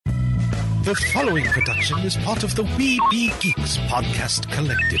The following production is part of the We Be Geeks podcast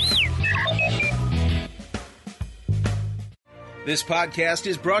collective. This podcast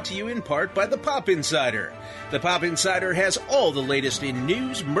is brought to you in part by the Pop Insider. The Pop Insider has all the latest in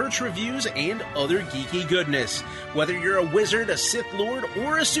news, merch reviews, and other geeky goodness. Whether you're a wizard, a Sith Lord,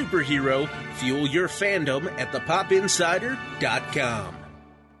 or a superhero, fuel your fandom at thepopinsider.com.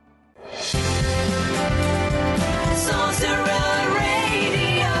 Sorcerer Radio.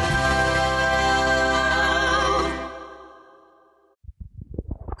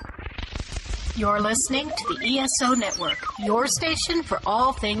 You're listening to the ESO Network, your station for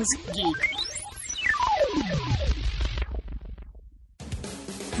all things geek.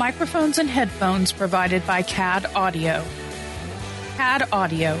 Microphones and headphones provided by CAD Audio. CAD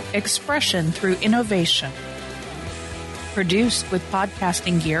Audio, expression through innovation. Produced with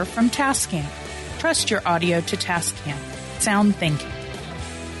podcasting gear from Tascam. Trust your audio to Tascam. Sound thinking.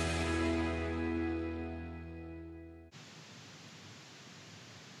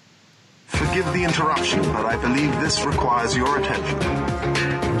 Forgive the interruption, but I believe this requires your attention.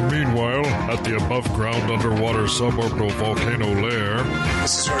 Meanwhile, at the above-ground underwater suborbital volcano lair...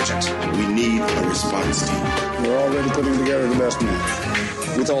 This is urgent. We need a response team. We're already putting together the best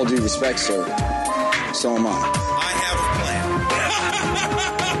man. With all due respect, sir, so am I. I have a plan.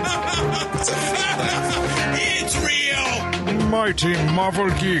 It's a fake laugh. It's real! Mighty Marvel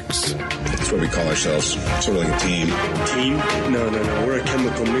Geeks. That's what we call ourselves. Sort of like a team. Team? No. We're a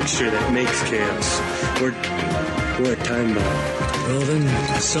chemical mixture that makes chaos. We're a time bomb. Well then,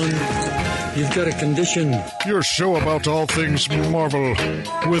 son, you've got a condition. Your show about all things Marvel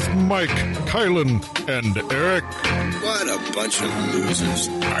with Mike, Kylan, and Eric. What a bunch of losers.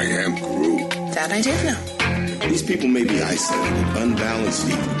 I am Groot. That I did know. These people may be isolated, unbalanced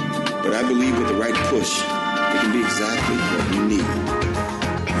even, but I believe with the right push, they can be exactly what we need.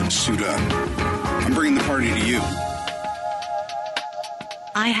 Suit up. I'm bringing the party to you.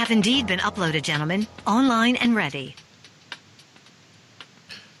 I have indeed been uploaded, gentlemen. Online and ready.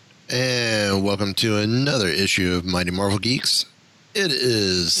 And welcome to another issue of Mighty Marvel Geeks. It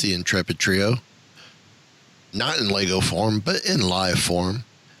is the Intrepid Trio. Not in Lego form, but in live form.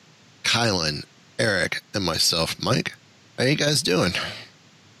 Kylan, Eric, and myself, Mike. How you guys doing?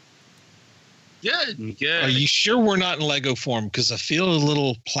 Good. Are you sure we're not in Lego form? Because I feel a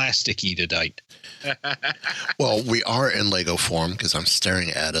little plasticky tonight. Well, we are in Lego form because I'm staring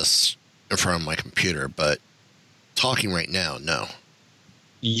at us in front of my computer, but talking right now, no.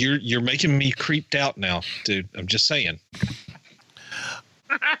 You're making me creeped out now, dude. I'm just saying.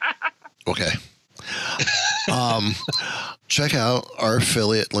 Okay. Check out our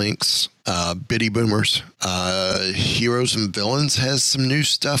affiliate links. Biddy Boomers. Heroes and Villains has some new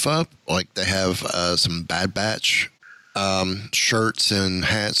stuff up. Like they have some Bad Batch shirts and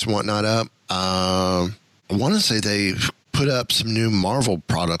hats and whatnot up. I want to say they've put up some new Marvel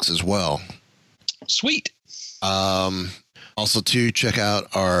products as well. Sweet. Also, to check out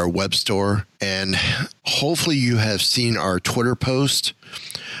our web store, and hopefully you have seen our Twitter post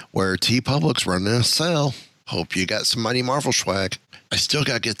where TeePublic's running a sale. Hope you got some Mighty Marvel swag. I still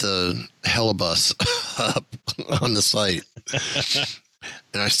got to get the Hellabus up on the site.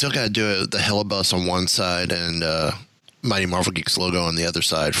 And I still got to do the Hellabus on one side and Mighty Marvel Geeks logo on the other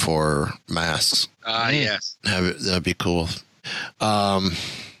side for masks. Yes. That'd be cool.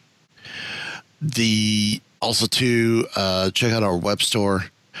 Also to check out our web store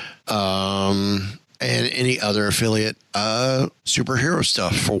and any other affiliate superhero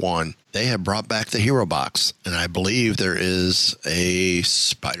stuff. For one, they have brought back the Hero Box, and I believe there is a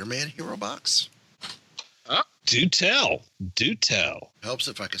Spider-Man Hero Box. Oh, do tell. Helps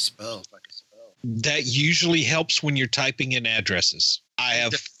if I can spell. That usually helps when you're typing in addresses. I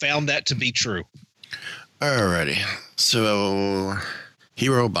have found that to be true. Alrighty, so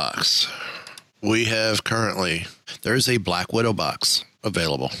Hero Box. We have currently, there's a Black Widow box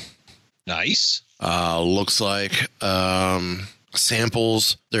available. Nice. Looks like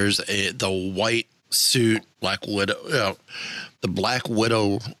samples. There's the white suit, Black Widow, the Black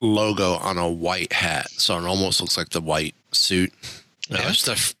Widow logo on a white hat. So it almost looks like the white suit.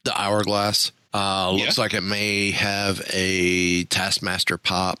 It's the hourglass. Looks like it may have a Taskmaster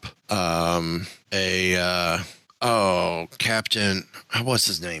pop. Captain, what's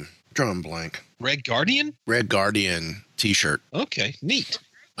his name? Drawing blank. Red Guardian t-shirt. Okay, neat.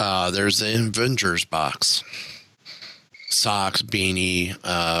 There's the Avengers box. Socks, beanie,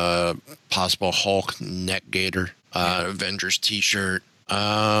 possible Hulk neck gaiter, Avengers t-shirt,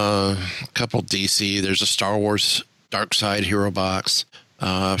 a couple DC. There's a Star Wars Dark Side hero box,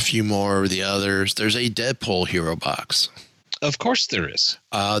 a few more of the others. There's a Deadpool hero box. Of course there is.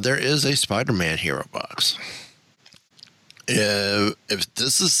 There is a Spider-Man hero box. If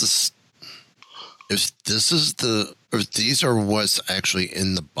these are what's actually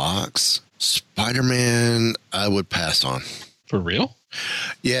in the box, Spider-Man, I would pass on. For real?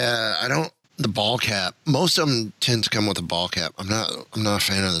 Yeah, I don't. The ball cap. Most of them tend to come with a ball cap. I'm not a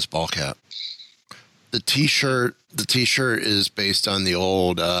fan of this ball cap. The T-shirt is based on the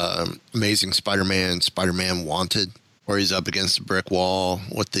old Amazing Spider-Man Wanted, where he's up against a brick wall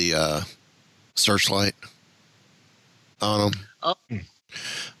with the searchlight on him. Oh.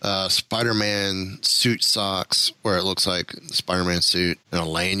 Spider-Man suit socks, where it looks like the Spider-Man suit, and a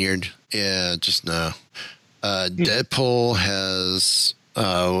lanyard. Yeah, just no. Deadpool has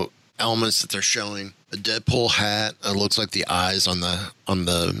elements that they're showing. A Deadpool hat. It looks like the eyes on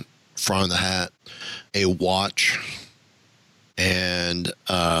the front of the hat. A watch, and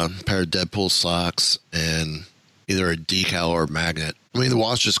a pair of Deadpool socks, and either a decal or a magnet. I mean, the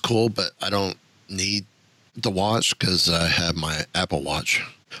watch is cool, but I don't need the watch because I have my Apple Watch.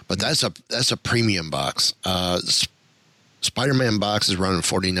 But that's a premium box. Spider-Man box is running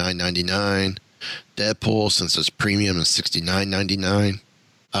 $49.99. Deadpool, since it's premium, is $69.99.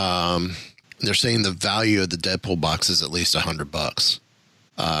 They're saying the value of the Deadpool box is at least $100.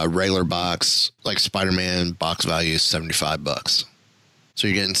 Regular box, like Spider-Man box value, is $75. So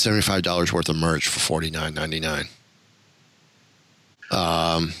you're getting $75 worth of merch for $49.99.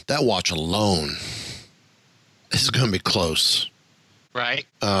 That watch alone is going to be close. Right.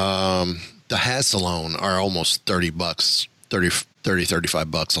 The hats alone are almost $30,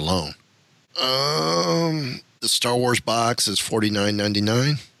 $35 alone. The Star Wars box is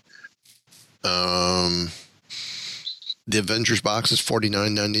 $49.99. The Avengers box is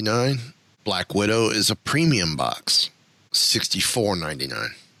 $49.99. Black Widow is a premium box, $64.99.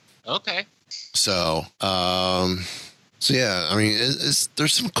 Okay. So yeah, I mean,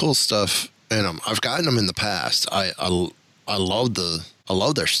 there's some cool stuff in them. I've gotten them in the past. I love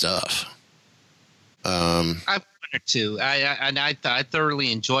their stuff. I've one or two. I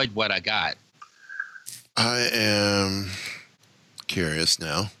thoroughly enjoyed what I got. I am curious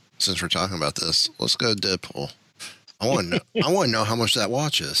now, since we're talking about this. Let's go to Deadpool. I want to know how much that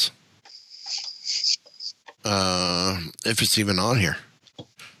watch is. If it's even on here.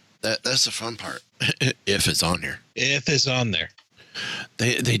 That's the fun part. If it's on here. If it's on there.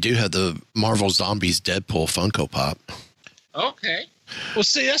 They do have the Marvel Zombies Deadpool Funko Pop. Okay. Well,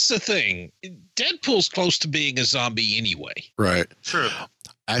 see, that's the thing. Deadpool's close to being a zombie anyway. Right. True.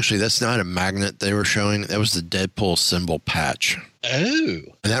 Actually, that's not a magnet they were showing. That was the Deadpool symbol patch. Oh.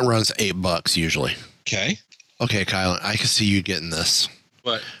 And that runs $8 usually. Okay. Okay, Kyle, I can see you getting this.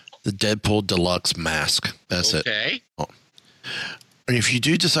 What? The Deadpool Deluxe mask. That's it. Okay. Oh. And if you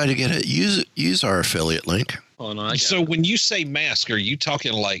do decide to get it, use our affiliate link. Oh, no, so when you say mask, are you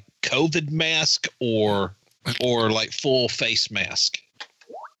talking like COVID mask or like full face mask?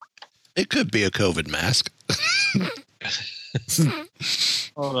 It could be a COVID mask.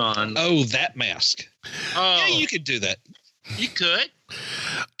 Hold on. Oh, that mask. Oh. Yeah, you could do that. You could.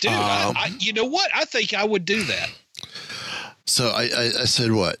 Dude, you know what? I think I would do that. So I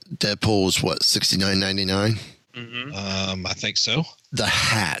said what? Deadpool was what, $69.99? Mm-hmm. I think so. The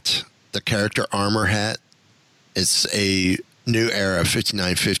hat, the character armor hat, it's a New Era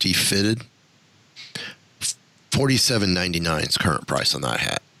 5950 fitted. $47.99 is current price on that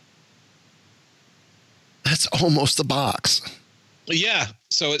hat. That's almost the box. Yeah.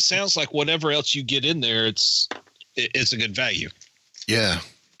 So it sounds like whatever else you get in there, it's a good value. Yeah.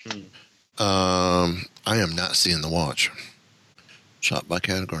 I am not seeing the watch. Shop by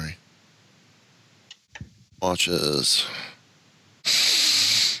category. Watches.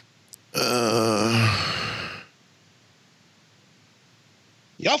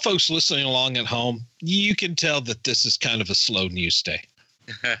 Y'all folks listening along at home, you can tell that this is kind of a slow news day.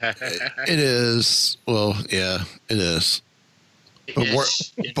 It is. Well, yeah, it is. But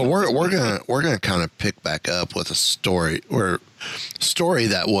we're gonna kind of pick back up with a story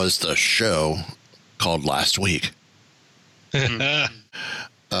that was the show called Last Week. Because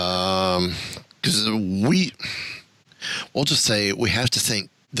we'll just say we have to thank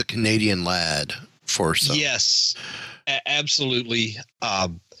the Canadian lad for some. Yes, absolutely.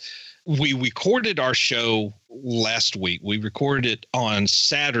 We recorded our show last week. We recorded it on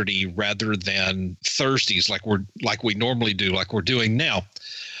Saturday rather than Thursdays like we normally do, like we're doing now.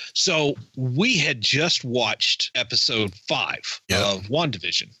 So we had just watched episode 5 of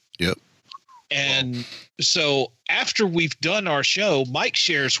WandaVision. Yep. And so after we've done our show, Mike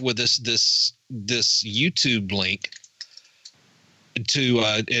shares with us this YouTube link to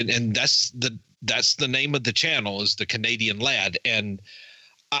and that's That's the name of the channel, is The Canadian Lad. And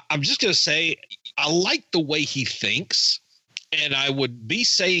I'm just going to say, I like the way he thinks. And I would be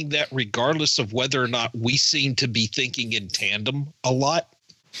saying that regardless of whether or not we seem to be thinking in tandem a lot.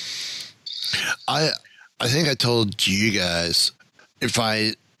 I think I told you guys, if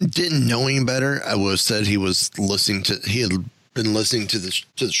I didn't know him better, I would have said he had been listening to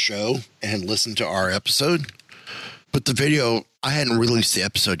the show and listened to our episode. But the video, I hadn't released the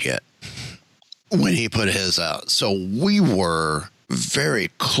episode yet when he put his out. So we were very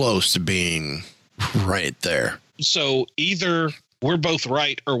close to being right there. So either we're both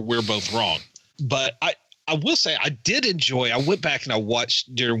right or we're both wrong. But I will say I did enjoy. I went back and I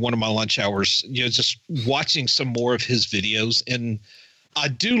watched during one of my lunch hours, just watching some more of his videos. And I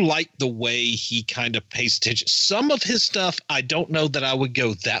do like the way he kind of pays attention. Some of his stuff, I don't know that I would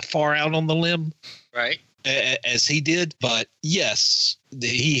go that far out on the limb. Right. As he did. But yes,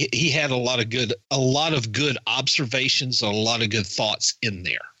 he had a lot of good observations, a lot of good thoughts in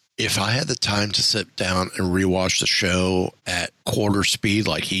there. If I had the time to sit down and rewatch the show at quarter speed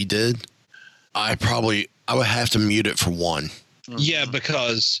like he did, I would have to mute it for one. Yeah,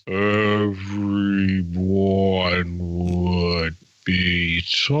 because everyone would be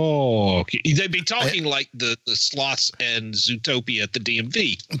talking. They'd be talking like the sloths and Zootopia at the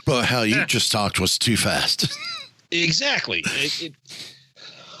DMV. But how you just talked was too fast. Exactly.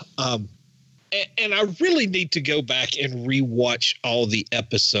 And I really need to go back and rewatch all the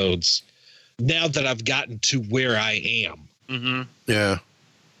episodes now that I've gotten to where I am. Mm-hmm. Yeah.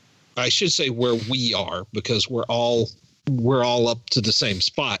 I should say where we are, because we're all up to the same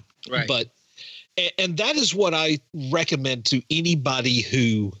spot. Right. But, and that is what I recommend to anybody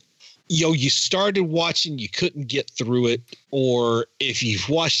who, you started watching, you couldn't get through it, or if you've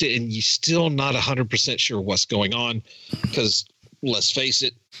watched it and you're still not 100% sure what's going on, because let's face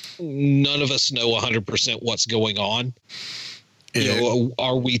it, none of us know 100% what's going on. Yeah.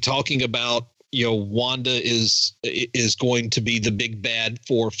 Are we talking about, Wanda is going to be the big bad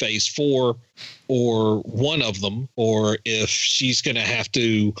for phase 4 or one of them, or if she's going to have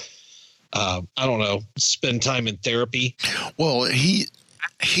to, I don't know, spend time in therapy? Well, he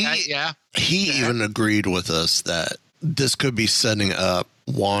even agreed with us that this could be setting up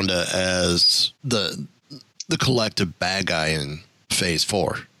Wanda as the collective bad guy in phase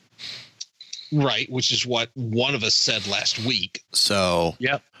 4. Right, which is what one of us said last week. So,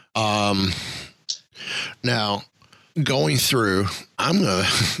 yep. Now going through, I'm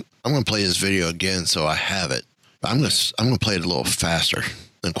gonna play this video again so I have it. I'm gonna play it a little faster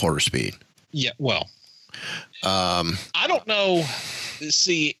than quarter speed. Yeah, well, I don't know.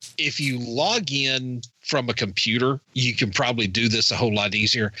 See, if you log in from a computer, you can probably do this a whole lot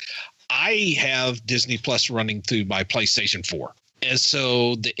easier. I have Disney Plus running through my PlayStation 4. And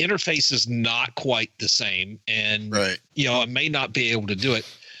so the interface is not quite the same. And, right. I may not be able to do it.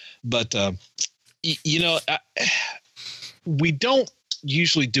 But, we don't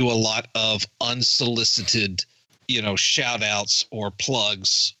usually do a lot of unsolicited, shout outs or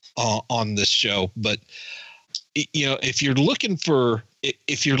plugs on this show. But, if you're looking to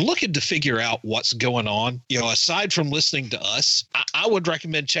figure out what's going on, aside from listening to us, I would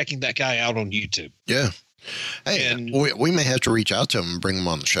recommend checking that guy out on YouTube. Yeah. Hey, and we may have to reach out to him and bring him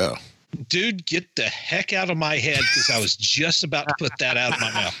on the show. Dude, get the heck out of my head, because I was just about to put that out of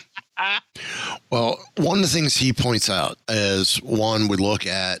my mouth. Well, one of the things he points out is, one, we look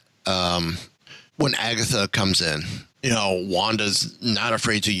at when Agatha comes in, Wanda's not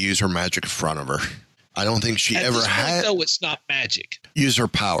afraid to use her magic in front of her. I don't think she ever had. No, it's not magic. Use her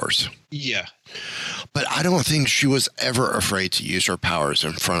powers. Yeah. But I don't think she was ever afraid to use her powers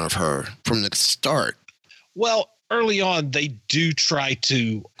in front of her from the start. Well, early on, they do try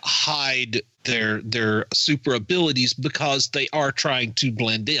to hide their super abilities because they are trying to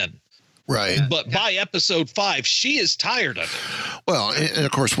blend in. Right. But by episode 5, she is tired of it. Well, and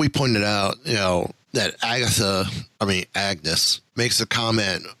of course, we pointed out, that Agnes makes a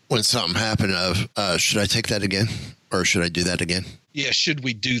comment when something happened of, should I take that again? Or should I do that again? Yeah, should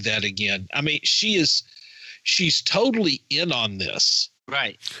we do that again? I mean, she's totally in on this.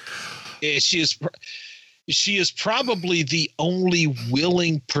 Right. She is probably the only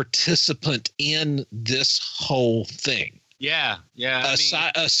willing participant in this whole thing. Yeah, yeah.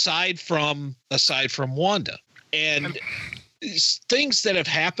 Aside from Wanda, and things that have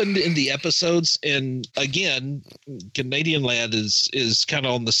happened in the episodes, and again, Canadian Lad is kind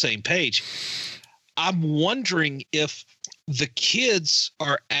of on the same page. I'm wondering if the kids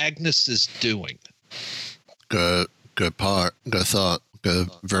are Agnes's doing. Good thought.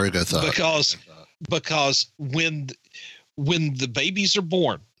 Very good thought. Because when the babies are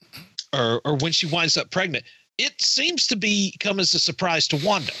born, or when she winds up pregnant, it seems to come as a surprise to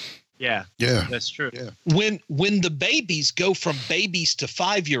Wanda. Yeah. Yeah. That's true. Yeah. When the babies go from babies to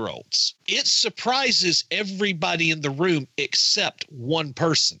 5-year-olds, it surprises everybody in the room except one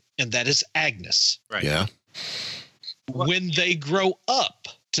person, and that is Agnes. Right. Yeah. When they grow up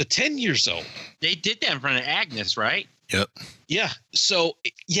to 10 years old. They did that in front of Agnes, right? Yep. Yeah. So,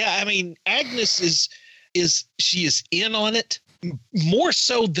 yeah, I mean, Agnes she is in on it more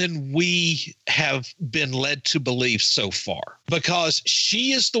so than we have been led to believe so far, because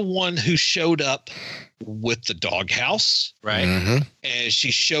she is the one who showed up with the doghouse, right? Mm-hmm. And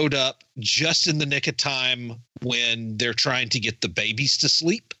she showed up just in the nick of time when they're trying to get the babies to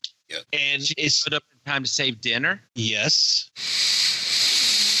sleep. Yep. And She showed up in time to save dinner. Yes.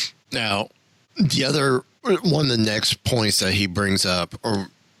 Now, the other one of the next points that he brings up, or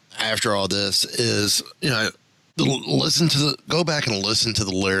after all this, is go back and listen to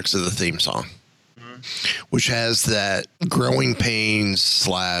the lyrics of the theme song, which has that Growing Pains /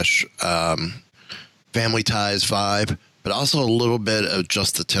 Family Ties vibe, but also a little bit of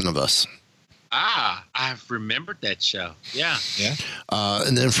Just the 10 of Us. Ah, I've remembered that show. Yeah. Yeah.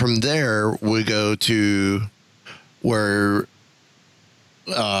 And then from there, we go to where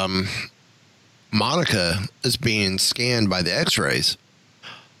Monica is being scanned by the X-rays,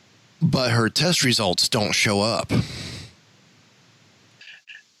 but her test results don't show up.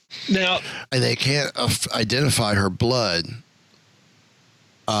 Now, and they can't identify her blood.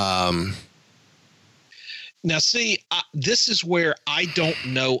 Now, see, this is where I don't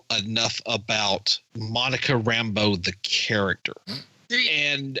know enough about Monica Rambeau, the character.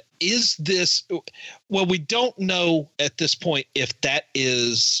 And is this, well, we don't know at this point if that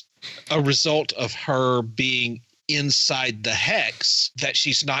is a result of her being inside the hex, that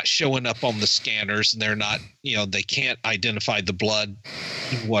she's not showing up on the scanners and they're not, they can't identify the blood,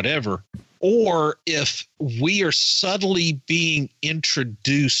 whatever. Or if we are subtly being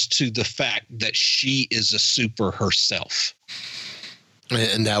introduced to the fact that she is a super herself.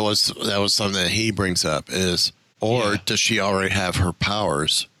 And that was something that he brings up is, or does she already have her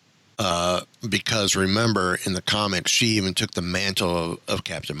powers? Because remember, in the comics, she even took the mantle of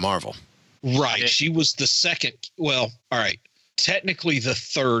Captain Marvel. Right. She was the second. Well, all right. Technically the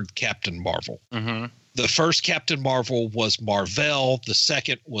third Captain Marvel. Mm-hmm. The first Captain Marvel was Marvel. The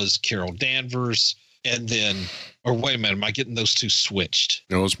second was Carol Danvers. And then, or wait a minute, am I getting those two switched?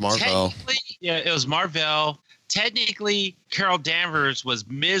 It was Marvel. Yeah, it was Marvel. Technically, Carol Danvers was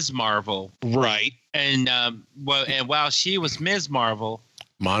Ms. Marvel. Right. And while she was Ms. Marvel,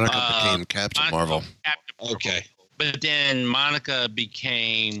 Monica became Captain Marvel. Okay. But then Monica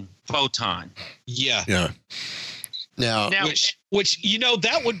became Photon. Yeah. Yeah. Now which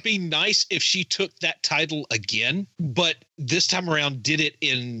that would be nice if she took that title again, but this time around did it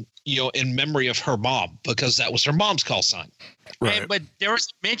in memory of her mom, because that was her mom's call sign. Right. But there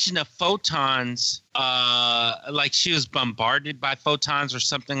was mention of photons, like she was bombarded by photons or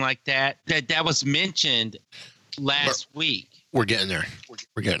something like that. That was mentioned last week. We're getting there.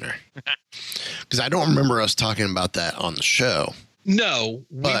 We're getting there. Because I don't remember us talking about that on the show. No,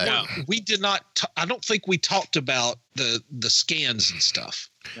 we did not. I don't think we talked about the scans and stuff.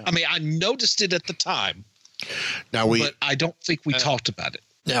 No. I mean, I noticed it at the time. But I don't think we talked about it.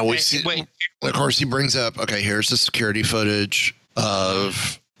 Now we see. Of course, he brings up. Okay, here's the security footage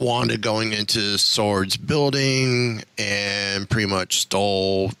of Wanda going into Sword's building and pretty much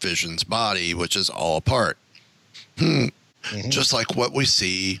stole Vision's body, which is all apart. Mm-hmm. Just like what we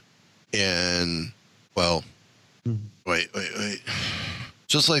see in. Well. Wait.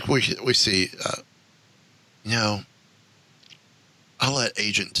 Just like we see, I'll let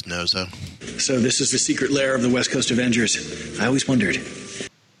Agent Denozo. So this is the secret lair of the West Coast Avengers. I always wondered.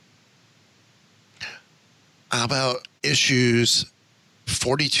 How about issues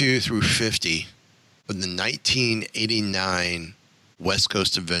 42 through 50 of the 1989 West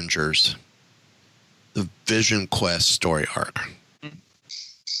Coast Avengers, the Vision Quest story arc?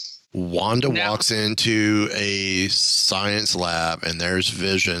 Wanda walks into a science lab and there's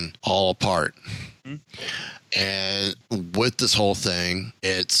Vision all apart. Mm-hmm. And with this whole thing,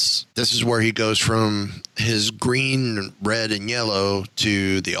 this is where he goes from his green, red, and yellow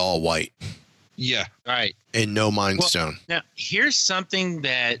to the all white. Yeah. Right. And no Mind Stone. Now, here's something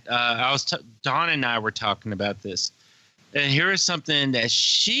that Dawn and I were talking about this. And here is something that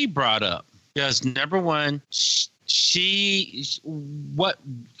she brought up. Because number one,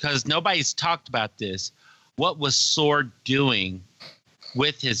 because nobody's talked about this, what was Sword doing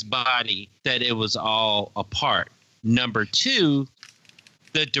with his body that it was all apart? Number two,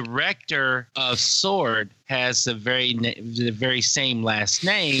 the director of Sword has the very same last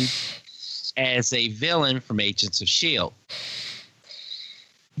name introduced as a villain from Agents of S.H.I.E.L.D.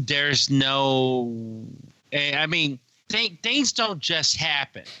 There's no, I mean, things don't just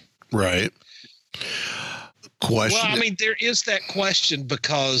happen. Right. Question. Well, I mean, there is that question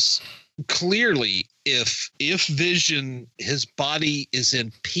because clearly if Vision, his body is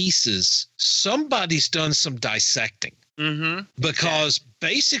in pieces, somebody's done some dissecting. Mm-hmm. Because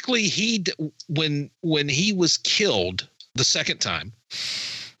basically when he was killed the second time,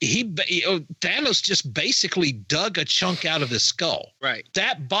 Thanos just basically dug a chunk out of his skull. Right.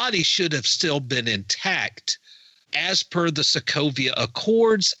 That body should have still been intact as per the Sokovia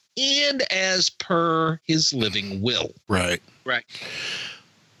Accords and as per his living will. Right. Right.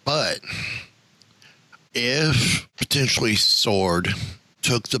 But if potentially SWORD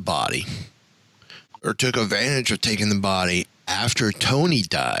took the body or took advantage of taking the body after Tony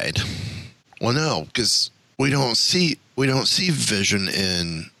died, well, no, because we don't see Vision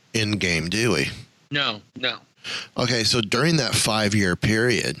in Endgame, do we? No. Okay, so during that 5-year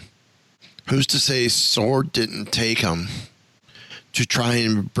period, who's to say SWORD didn't take him to try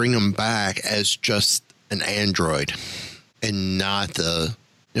and bring him back as just an android and not the,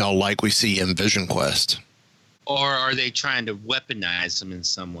 like we see in Vision Quest? Or are they trying to weaponize him in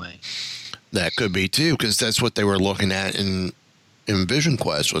some way? That could be too, because that's what they were looking at in Vision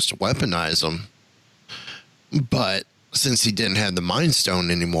Quest, was to weaponize him. But since he didn't have the Mind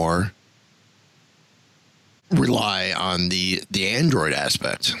Stone anymore, rely on the android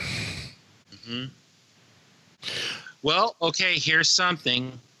aspect. Mm-hmm. Well, okay, here's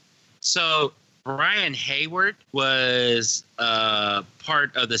something. So Brian Hayward was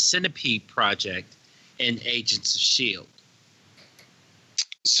part of the Centipede Project in Agents of S.H.I.E.L.D.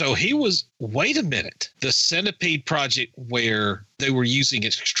 So he was, wait a minute, the Centipede Project where they were using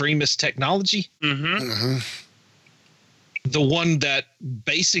extremist technology? Mm-hmm. Mm-hmm. The one that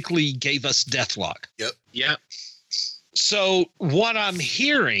basically gave us Deathlock. Yep. So what I'm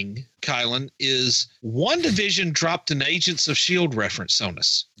hearing, Kylan, is WandaVision dropped an Agents of S.H.I.E.L.D. reference on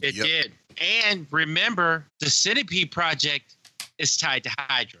us. It did. And remember, the Centipede Project is tied to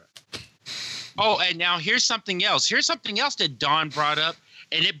Hydra. Oh, and now here's something else. Here's something else that Dawn brought up,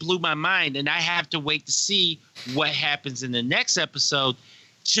 and it blew my mind, and I have to wait to see what happens in the next episode.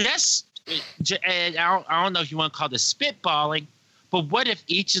 And I don't know if you want to call this spitballing, but what if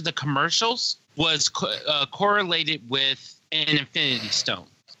each of the commercials was correlated with an Infinity Stone?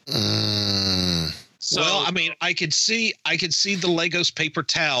 So, well, I mean, I could see the Legos paper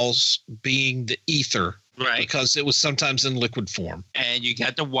towels being the ether, right? Because it was sometimes in liquid form. And you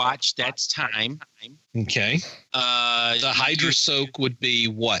got to watch. That's time. Okay. The Hydra Soak would be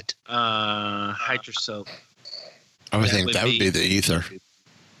what? Hydra Soak. I would think that would be the ether.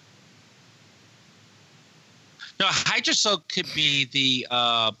 No, Hydra Soak could be the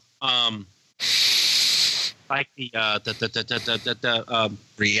like the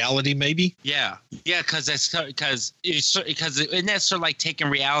reality, maybe. Yeah, because isn't that sort of like taking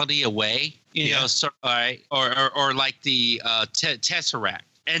reality away? You know, so, right? Or like the Tesseract.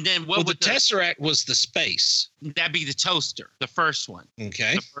 And then what would the Tesseract was the space. That'd be the toaster, the first one.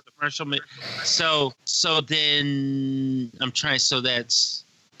 Okay. The commercial. So then I'm trying. So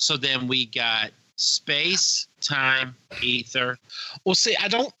then we got space, time, ether. Well, see, I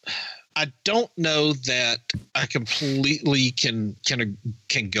don't know that I completely can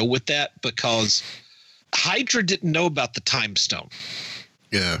go with that, because Hydra didn't know about the Time Stone.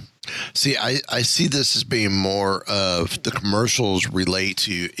 Yeah. See, I see this as being more of the commercials relate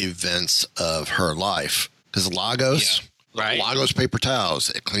to events of her life. Because Lagos, Lagos paper towels,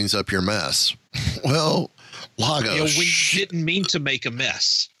 it cleans up your mess. Well, Lagos. We didn't mean to make a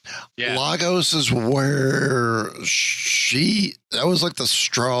mess. Yeah. Lagos is where that was like the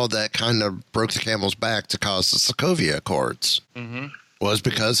straw that kind of broke the camel's back to cause the Sokovia Accords. Mm-hmm. Was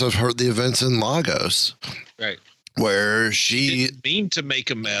because of the events in Lagos. Right. Where she didn't mean to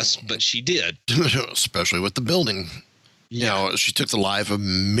make a mess, but she did. Especially with the building. Yeah. You know, she took the life of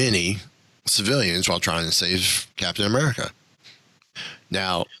many civilians while trying to save Captain America.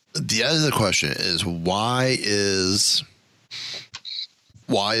 Now, the other question is, why is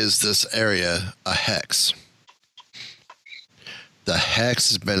this area a hex? The hex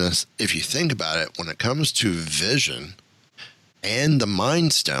has been, if you think about it, when it comes to Vision and the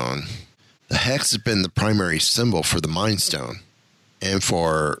Mind Stone, the hex has been the primary symbol for the Mind Stone and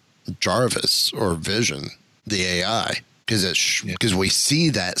for Jarvis or Vision, the AI, because we see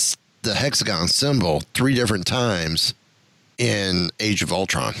that the hexagon symbol 3 different times in Age of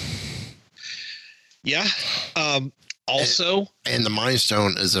Ultron. Yeah. Also, and the Mind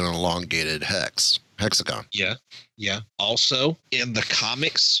Stone is an elongated hex. hexagon. Yeah. Also, in the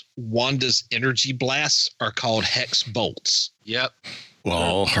comics, Wanda's energy blasts are called hex bolts. Yep.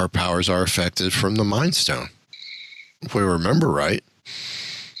 Well, her powers are affected from the Mind Stone, if we remember right.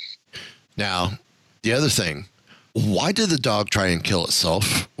 Now, the other thing, why did the dog try and kill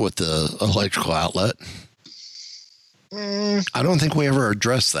itself with the electrical outlet? I don't think we ever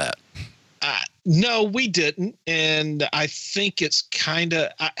addressed that. No, we didn't. And I think it's kind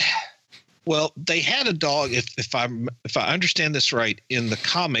of, well, they had a dog. If I understand this right, in the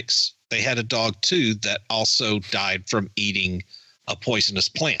comics, they had a dog too that also died from eating a poisonous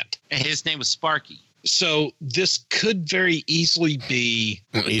plant. And his name was Sparky. So this could very easily be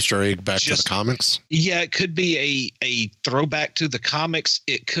an Easter egg back to the comics. Yeah, it could be a throwback to the comics.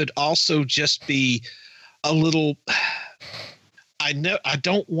 It could also just be a little. I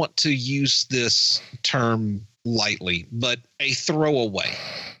don't want to use this term lightly, but a throwaway,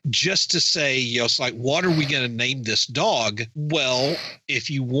 just to say, it's like, what are we going to name this dog? Well,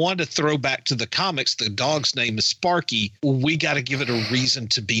 if you want to throw back to the comics, the dog's name is Sparky. We got to give it a reason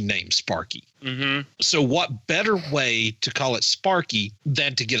to be named Sparky. Mm-hmm. So what better way to call it Sparky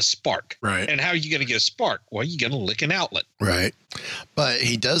than to get a spark? Right. And how are you going to get a spark? Well, you're going to lick an outlet. Right. But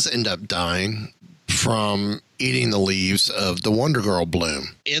he does end up dying from eating the leaves of the Wonder Girl bloom.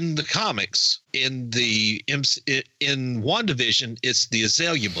 In the comics, in WandaVision, it's the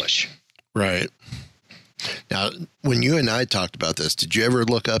azalea bush. Right. Now, when you and I talked about this, did you ever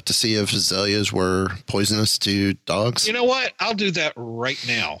look up to see if azaleas were poisonous to dogs? You know what? I'll do that right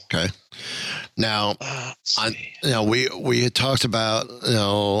now. Okay. Now, we had talked about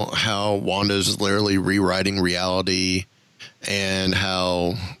how Wanda's literally rewriting reality, and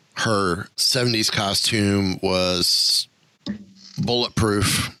how her 70s costume was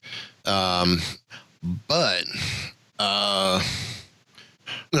bulletproof. But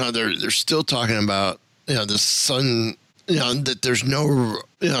they're still talking about the sun. That there's no.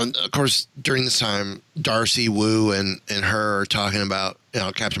 Of course, during this time, Darcy, Wu, and her are talking about.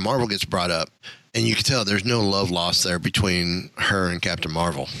 Captain Marvel gets brought up, and you can tell there's no love lost there between her and Captain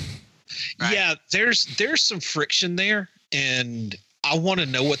Marvel. Right. Yeah, there's some friction there, and I want to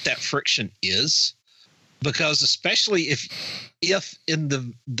know what that friction is, because especially if in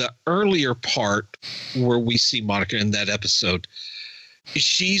the earlier part where we see Monica in that episode,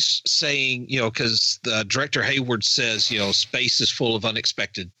 she's saying, because the director Hayward says, space is full of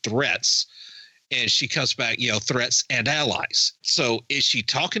unexpected threats, and she comes back, threats and allies. So is she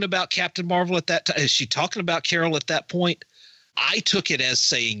talking about Captain Marvel at that time? Is she talking about Carol at that point? I took it as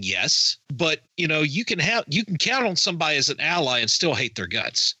saying yes, but you can count on somebody as an ally and still hate their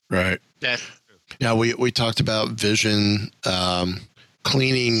guts. Right. That's true. Now we talked about Vision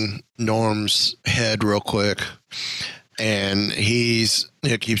cleaning Norm's head real quick, and he's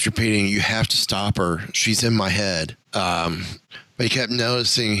keeps repeating, "You have to stop her. She's in my head." But he kept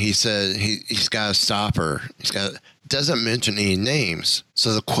noticing. He said he's got to stop her. Doesn't mention any names.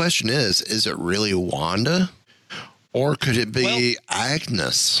 So the question is it really Wanda? Or could it be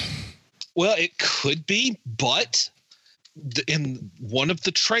Agnes? Well, it could be, but in one of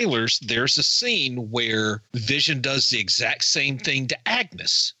the trailers, there's a scene where Vision does the exact same thing to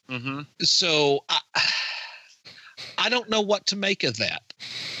Agnes. Mm-hmm. So I don't know what to make of that.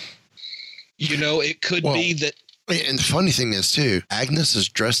 It could be that. And the funny thing is, too, Agnes is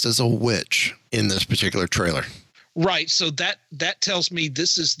dressed as a witch in this particular trailer. Right. So that tells me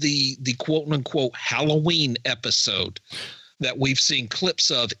this is the quote unquote Halloween episode that we've seen clips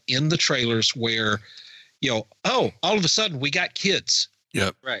of in the trailers where, all of a sudden we got kids.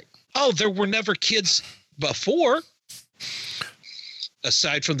 Yep. Right. Oh, there were never kids before,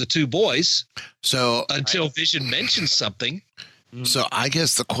 aside from the two boys. So until Vision mentions something. So I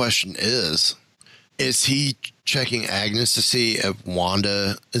guess the question is he checking Agnes to see if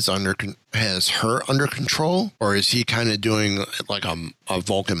Wanda has her under control, or is he kind of doing like a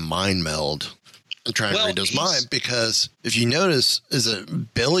Vulcan mind meld and trying to read his mind? Because if you notice, is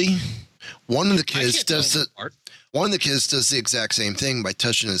it Billy? One of the kids does the exact same thing by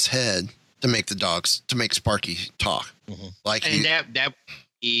touching his head to make Sparky talk. Mm-hmm. That would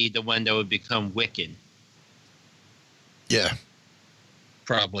be the one that would become Wiccan. Yeah,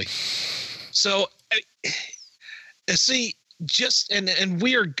 probably. So. See, and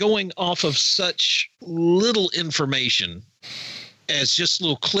we are going off of such little information as just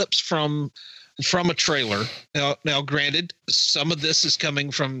little clips from a trailer. Now, granted, some of this is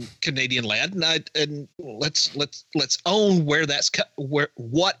coming from Canadian Lad, and let's own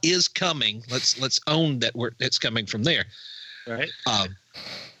what is coming. Let's own that it's coming from there. Right.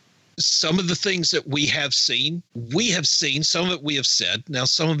 Some of the things that we have seen, some of it we have said. Now,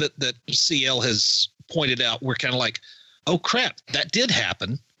 some of it that CL has pointed out, we're kind of like, oh crap, that did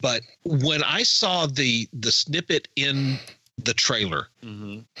happen. But when I saw the snippet in the trailer,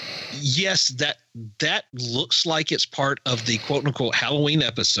 yes, that looks like it's part of the quote unquote Halloween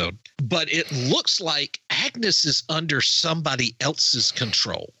episode, but it looks like Agnes is under somebody else's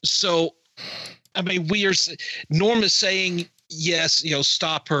control. So, I mean, Norm is saying, yes,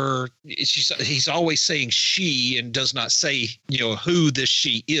 stop her. He's always saying she and does not say, who this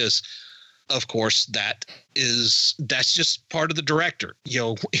she is. Of course, that's just part of the director.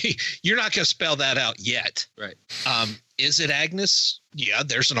 You're not going to spell that out yet. Right. Is it Agnes? Yeah,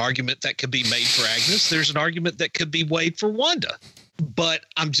 there's an argument that could be made for Agnes. There's an argument that could be made for Wanda. But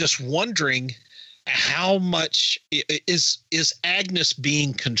I'm just wondering how much is Agnes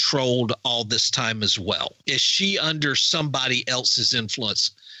being controlled all this time as well? Is she under somebody else's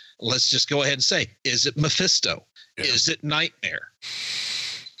influence? Let's just go ahead and say, is it Mephisto? Yeah. Is it Nightmare?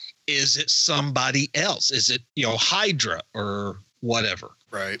 Is it somebody else? Is it, Hydra or whatever?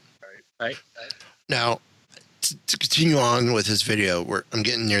 Right. Now, to continue on with his video, I'm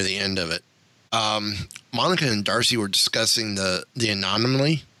getting near the end of it. Monica and Darcy were discussing the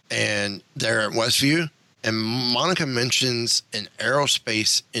anomaly, and they're at Westview, and Monica mentions an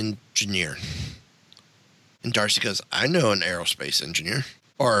aerospace engineer. And Darcy goes, I know an aerospace engineer.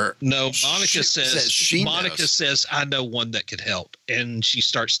 Or no, Monica says says, I know one that could help. And she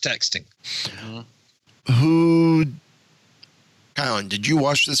starts texting. Who, Kylan, did you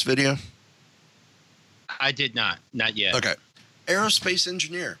watch this video? I did not. Not yet. Okay. Aerospace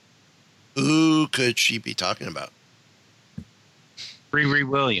engineer. Who could she be talking about? Riri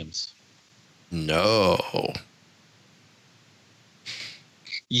Williams. No.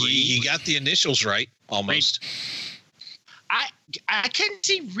 You got the initials right, almost. I couldn't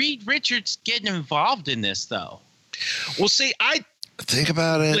see Reed Richards getting involved in this, though. Well, see, think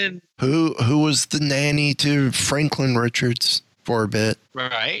about it. Who was the nanny to Franklin Richards for a bit?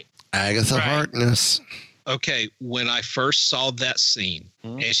 Right. Agatha Harkness. Okay, when I first saw that scene,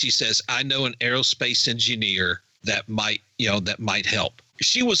 and she says, I know an aerospace engineer that might help.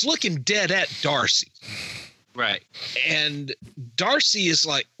 She was looking dead at Darcy. Right. And Darcy is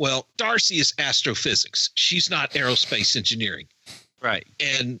like, well, Darcy is astrophysics. She's not aerospace engineering. Right.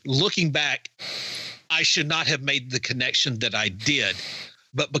 And looking back, I should not have made the connection that I did.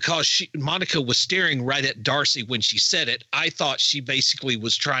 But because Monica was staring right at Darcy when she said it, I thought she basically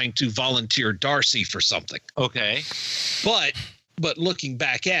was trying to volunteer Darcy for something. Okay. But looking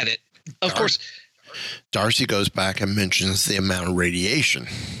back at it, of course, Darcy goes back and mentions the amount of radiation.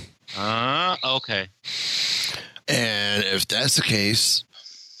 Okay. And if that's the case,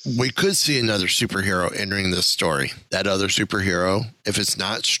 we could see another superhero entering this story. That other superhero, if it's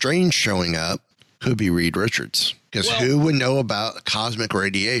not Strange showing up, could be Reed Richards. Because who would know about cosmic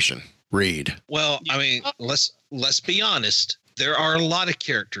radiation? Reed. Well, I mean, let's be honest. There are a lot of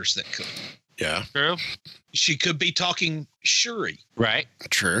characters that could. Yeah. True. She could be talking Shuri. Right.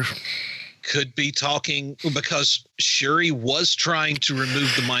 True. Could be talking because Shuri was trying to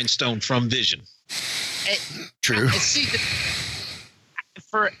remove the Mind Stone from Vision. True. See,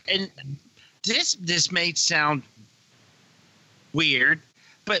 this may sound weird,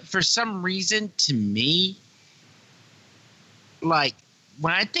 but for some reason, to me, like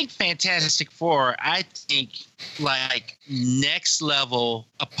when I think Fantastic Four, I think like next level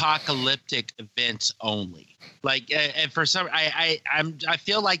apocalyptic events only. Like, and for some, I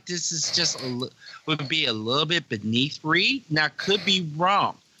feel like this is just would be a little bit beneath Reed. Now, could be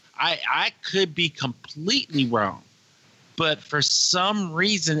wrong. I could be completely wrong, but for some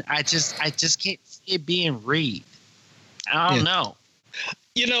reason, I just can't see it being Reed. I don't know.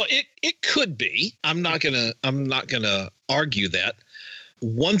 It could be. I'm not gonna argue that.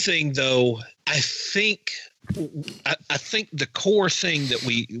 One thing, though, I think the core thing that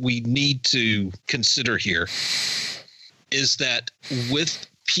we need to consider here is that with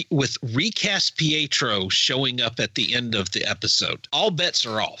recast Pietro showing up at the end of the episode, all bets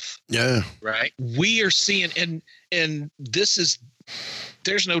are off. Yeah. Right. We are seeing, and this is,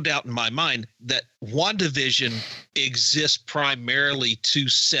 there's no doubt in my mind that WandaVision exists primarily to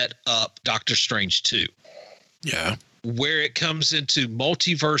set up Doctor Strange 2. Yeah. Where it comes into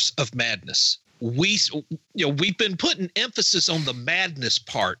Multiverse of Madness. We've been putting emphasis on the madness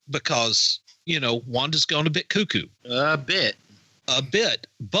part because, Wanda's gone a bit cuckoo. A bit,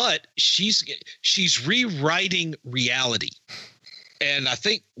 but she's rewriting reality. And I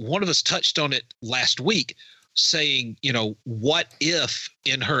think one of us touched on it last week, saying, what if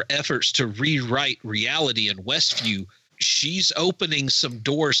in her efforts to rewrite reality in Westview, she's opening some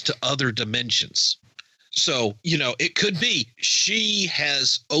doors to other dimensions. So, it could be she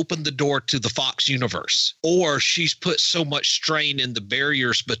has opened the door to the Fox universe, or she's put so much strain in the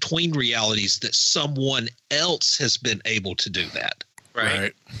barriers between realities that someone else has been able to do that.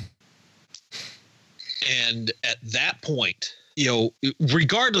 Right. And at that point,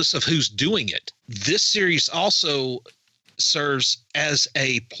 regardless of who's doing it, this series also serves as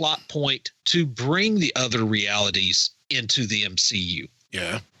a plot point to bring the other realities into the MCU.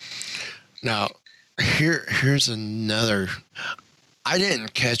 Yeah. Now, here's another. I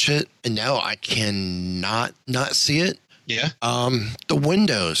didn't catch it, and now I cannot not see it. Yeah. The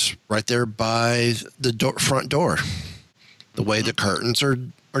windows right there by the front door, the way the curtains are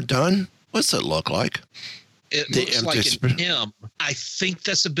done. What's it look like? It looks like an M. I think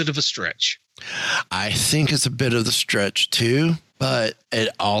that's a bit of a stretch. I think it's a bit of the stretch too, but it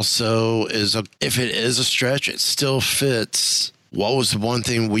also is if it is a stretch, it still fits. What was the one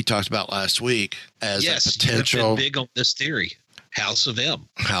thing we talked about last week as a potential? You've been big on this theory, House of M.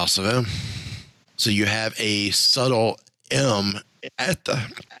 House of M. So you have a subtle M at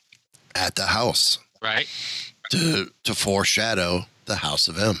the house, right? To foreshadow the House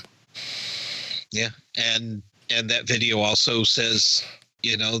of M. Yeah, and that video also says,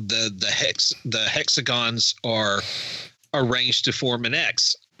 the hexagons are arranged to form an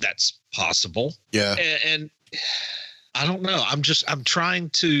X. That's possible. Yeah, and I don't know. I'm trying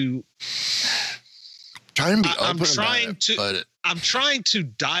to be open I'm trying to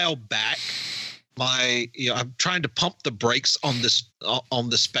dial back my. I'm trying to pump the brakes on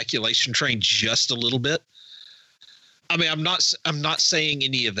the speculation train just a little bit. I mean, I'm not saying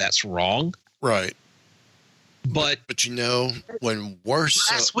any of that's wrong. Right. But when we're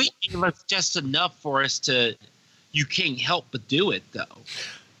last week it was just enough for us to. You can't help but do it, though.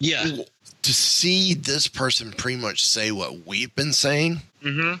 Yeah. To see this person pretty much say what we've been saying,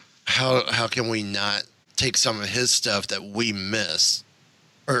 how can we not take some of his stuff that we missed,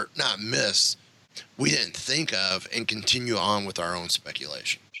 or not miss, we didn't think of, and continue on with our own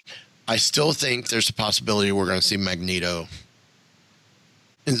speculation? I still think there's a possibility we're going to see Magneto.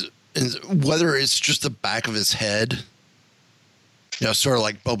 And whether it's just the back of his head, sort of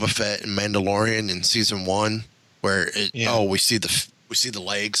like Boba Fett and Mandalorian in season 1, where we see the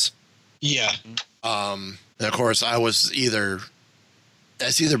legs. Yeah. And of course, that's either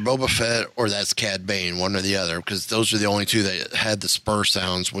Boba Fett or that's Cad Bane, one or the other, because those are the only two that had the spur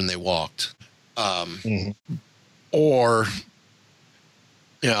sounds when they walked. Or,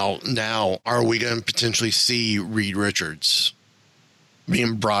 now are we going to potentially see Reed Richards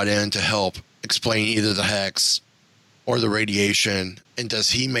being brought in to help explain either the hex or the radiation? And does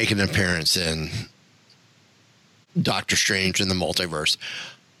he make an appearance in Doctor Strange in the Multiverse?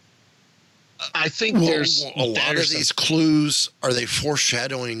 I think there's a lot of these clues. Are they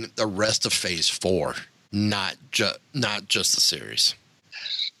foreshadowing the rest of Phase 4, not just the series?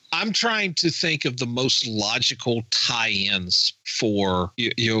 I'm trying to think of the most logical tie-ins for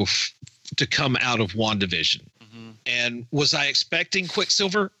to come out of WandaVision. And was I expecting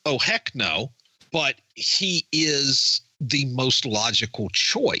Quicksilver? Oh, heck no. But he is the most logical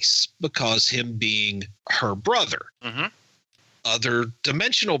choice because him being her brother. Other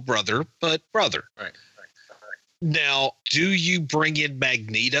dimensional brother, but brother. Right. Now, do you bring in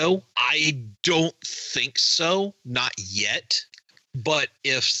Magneto? I don't think so. Not yet. But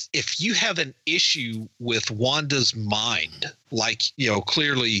if you have an issue with Wanda's mind, like,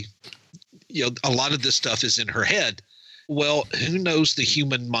 clearly, a lot of this stuff is in her head. Well, who knows the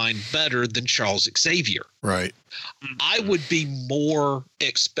human mind better than Charles Xavier? Right. I would be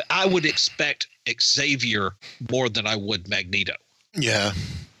I would expect Xavier more than I would Magneto. Yeah.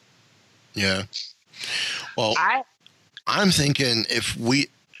 Yeah. Well, I'm thinking if we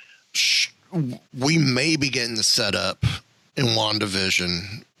may be getting the setup in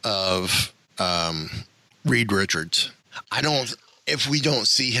WandaVision of Reed Richards. If we don't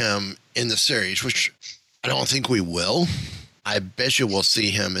see him in the series, which I don't think we will, I bet you we'll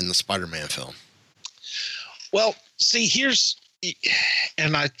see him in the Spider-Man film. Well, see,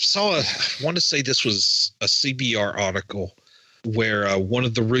 and I want to say this was a CBR article where one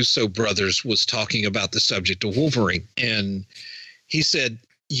of the Russo brothers was talking about the subject of Wolverine. And he said,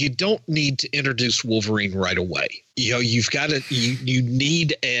 you don't need to introduce Wolverine right away. You've got to, you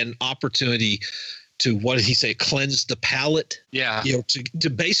need an opportunity to, what did he say, cleanse the palate? Yeah. To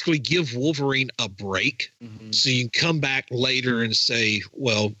basically give Wolverine a break. So you can come back later and say,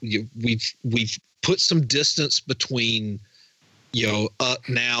 well, we've put some distance between,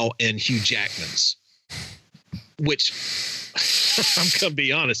 now and Hugh Jackman's, which I'm going to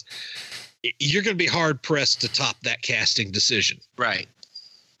be honest, you're going to be hard pressed to top that casting decision. Right.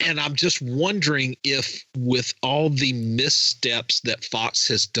 And I'm just wondering if, with all the missteps that Fox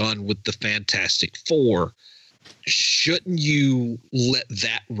has done with the Fantastic Four, shouldn't you let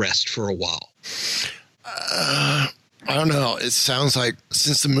that rest for a while? I don't know. It sounds like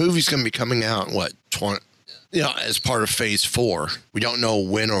since the movie's going to be coming out, as part of Phase 4, we don't know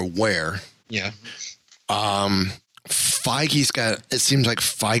when or where. Yeah. It seems like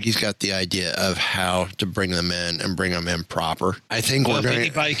Feige's got the idea of how to bring them in and bring them in proper. I think if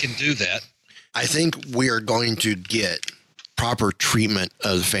anybody can do that. I think we are going to get proper treatment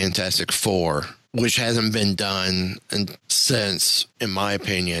of the Fantastic Four, which hasn't been done since, in my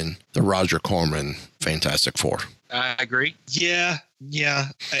opinion, the Roger Corman Fantastic Four. I agree. Yeah.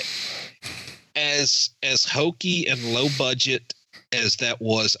 As hokey and low budget as that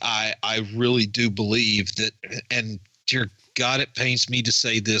was, I really do believe that, and dear God, it pains me to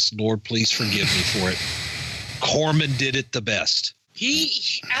say this, Lord, please forgive me for it. Corman did it the best. I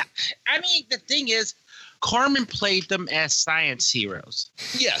mean, the thing is, Corman played them as science heroes.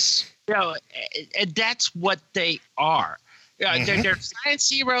 Yes. And that's what they are. They're science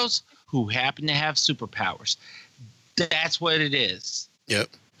heroes who happen to have superpowers. That's what it is. Yep.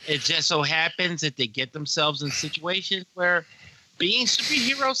 It just so happens that they get themselves in situations where being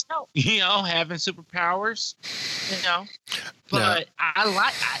superheroes help, having superpowers, But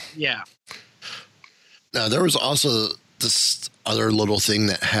yeah. Now, there was also this other little thing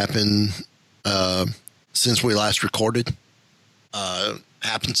that happened since we last recorded.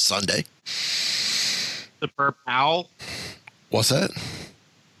 Happened Sunday. Superb Owl? What's that?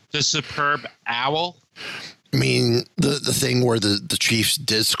 The Superb Owl? I mean, the thing where the Chiefs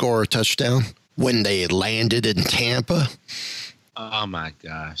did score a touchdown when they landed in Tampa. Oh, my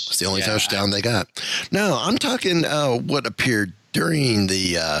gosh. It's the only touchdown they got. No, I'm talking what appeared during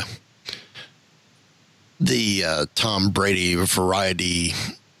the Tom Brady variety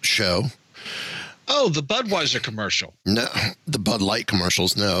show. Oh, the Budweiser commercial. No, the Bud Light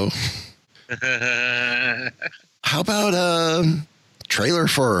commercials, no. How about trailer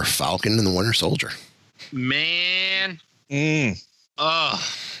for Falcon and the Winter Soldier? Man.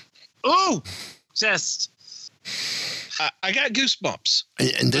 Just... I got goosebumps.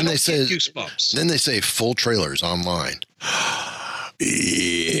 And then they say goosebumps. Then they say full trailers online.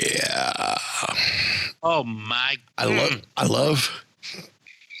 Yeah. Oh my God. I love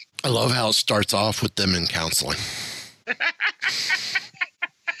how it starts off with them in counseling.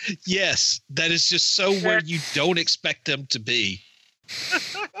 Yes, that is just so where you don't expect them to be.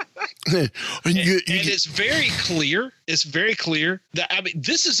 and it's very clear. It's very clear that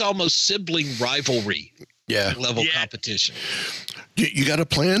this is almost sibling rivalry. Level competition. You got a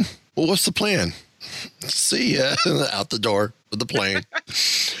plan? Well, what's the plan? See ya out the door with the plane.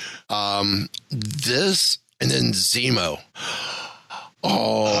 This and then Zemo.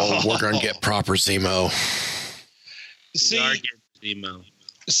 We're gonna get proper Zemo.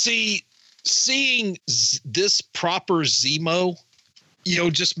 Seeing this proper Zemo,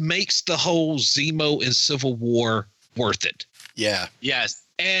 just makes the whole Zemo in Civil War worth it. Yeah. Yes.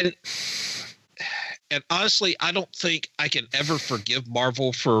 And honestly, I don't think I can ever forgive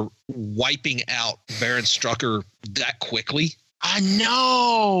Marvel for wiping out Baron Strucker that quickly. I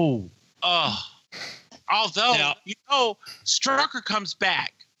know. Although, Strucker comes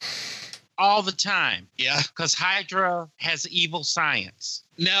back all the time. Yeah. Because Hydra has evil science.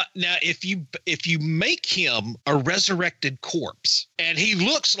 Now, if you make him a resurrected corpse, and he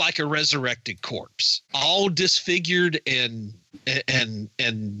looks like a resurrected corpse, all disfigured and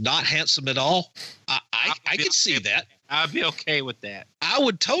not handsome at all, I could see that. I'd be okay with that. I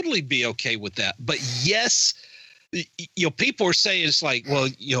would totally be okay with that. But yes, people are saying it's like, well,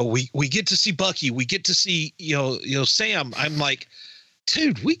 we get to see Bucky, we get to see Sam. I'm like,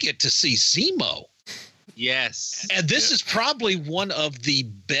 dude, we get to see Zemo. Yes. And this is probably one of the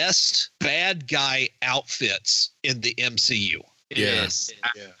best bad guy outfits in the MCU. Yes.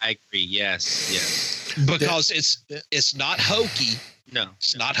 I agree. Yes. Because it's not hokey. No.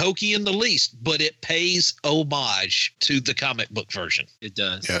 It's not hokey in the least, but it pays homage to the comic book version. It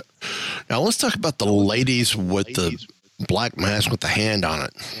does. Yeah. Now let's talk about the ladies with the black mask with the hand on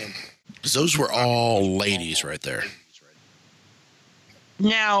it. Those were all ladies right there.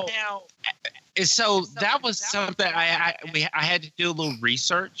 Now, so that was something I had to do a little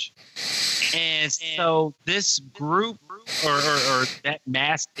research, and so this group or that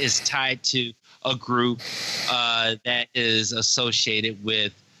mask is tied to a group that is associated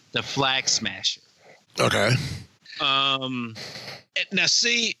with the Flag Smasher. Okay. Now,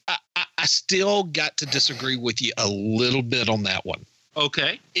 see, I still got to disagree with you a little bit on that one.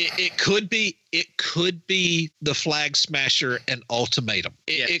 Okay. It could be the Flag Smasher and Ultimatum.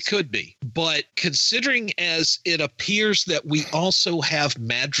 It could be. But considering as it appears that we also have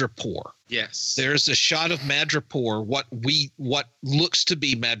Madripoor. Yes. There's a shot of Madripoor, what looks to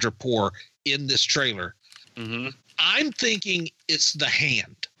be Madripoor in this trailer. Mm-hmm. I'm thinking it's the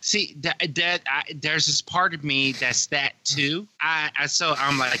Hand. See, there's this part of me that's that too. So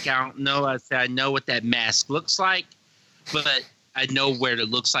I'm like, I don't know. I know what that mask looks like, but I know where it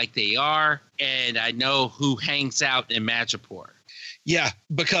looks like they are, and I know who hangs out in Madripoor. Yeah,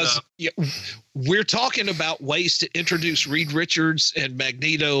 because we're talking about ways to introduce Reed Richards and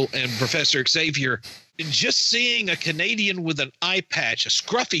Magneto and Professor Xavier. And just seeing a Canadian with an eye patch, a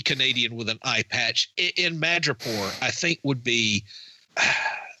scruffy Canadian with an eye patch in Madripoor, I think would be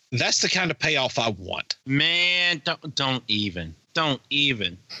that's the kind of payoff I want. Man, don't even. Well,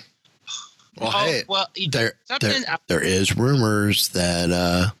 there is rumors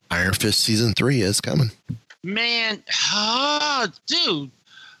that Iron Fist season 3 is coming. Man, dude.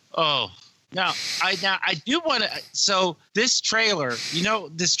 Oh, now I do want to. So this trailer,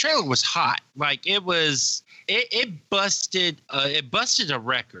 this trailer was hot. Like it busted a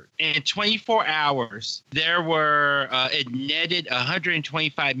record. In 24 hours, there were it netted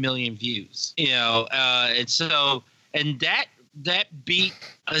 125 million views. And that beat,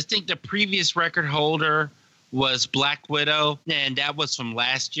 I think the previous record holder was Black Widow, and that was from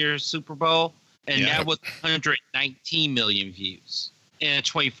last year's Super Bowl, and that was 119 million views in a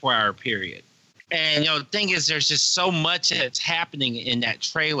 24-hour period. And the thing is, there's just so much that's happening in that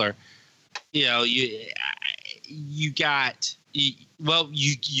trailer. You're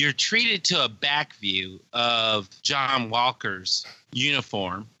treated to a back view of John Walker's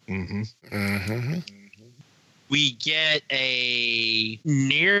uniform. Mm-hmm. Mm-hmm. We get a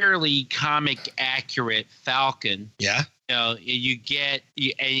nearly comic accurate Falcon. Yeah. You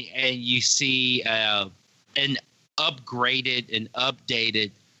see an upgraded and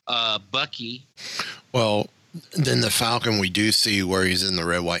updated Bucky. Well, then the Falcon we do see where he's in the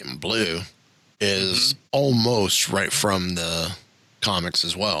red, white, and blue is almost right from the comics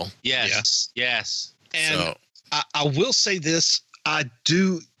as well. Yes. And so, I will say this. I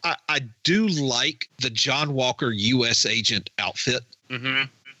do like the John Walker U.S. agent outfit. Mm-hmm.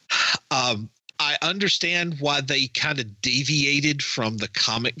 I understand why they kind of deviated from the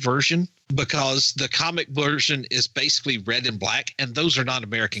comic version, because the comic version is basically red and black, and those are not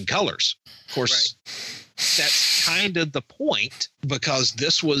American colors. Of course, That's kind of the point, because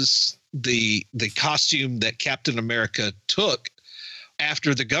this was the costume that Captain America took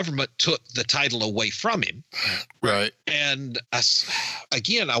after the government took the title away from him. Right. And I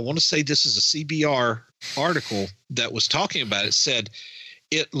want to say this is a CBR article that was talking about it. Said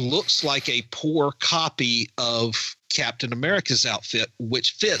it looks like a poor copy of Captain America's outfit,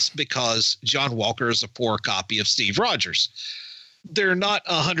 which fits because John Walker is a poor copy of Steve Rogers. They're not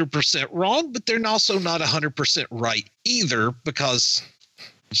 100% wrong, but they're also not 100% right either, because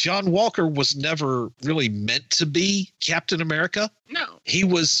John Walker was never really meant to be Captain America. No. He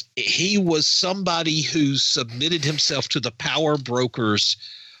was somebody who submitted himself to the power brokers'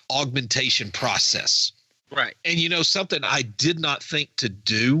 augmentation process. Right. And something I did not think to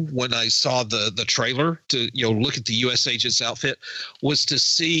do when I saw the trailer to look at the U.S. agent's outfit was to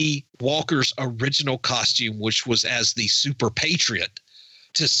see Walker's original costume, which was as the Super Patriot,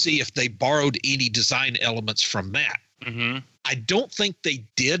 to see if they borrowed any design elements from that. Mm-hmm. I don't think they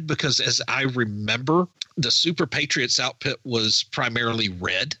did, because as I remember, the Super Patriot's outfit was primarily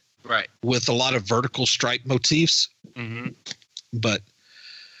red, right, with a lot of vertical stripe motifs. Mm-hmm. But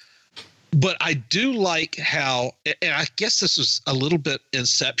I do like how, and I guess this was a little bit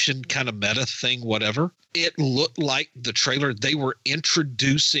Inception kind of meta thing, whatever. It looked like the trailer, they were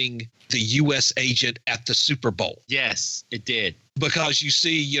introducing the U.S. agent at the Super Bowl. Yes, it did. Because you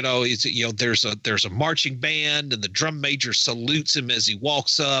see, there's a marching band, and the drum major salutes him as he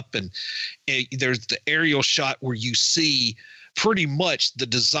walks up, and there's the aerial shot where you see pretty much the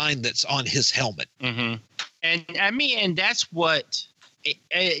design that's on his helmet. Mm-hmm. And that's what.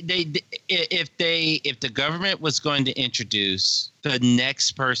 If the government was going to introduce the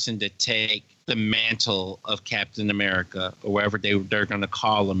next person to take the mantle of Captain America, or whatever they're going to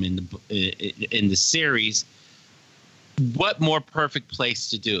call him in the series, what more perfect place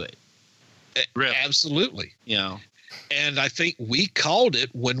to do it? Really? Absolutely. And I think we called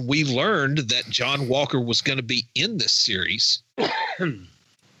it when we learned that John Walker was going to be in this series,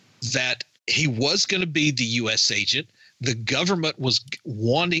 that he was going to be the U.S. agent. The government was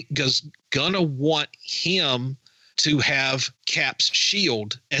gonna want him to have Cap's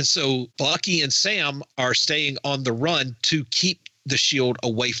shield, and so Bucky and Sam are staying on the run to keep the shield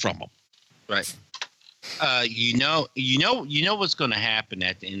away from them. Right. You know what's going to happen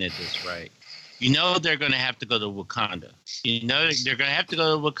at the end of this, right? You know they're going to have to go to Wakanda. You know they're going to have to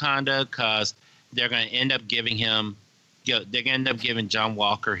go to Wakanda because they're going to end up giving him. They're going to end up giving John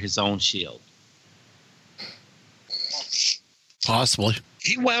Walker his own shield. Possibly.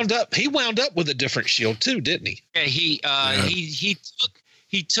 He wound up with a different shield too, didn't he? Yeah, he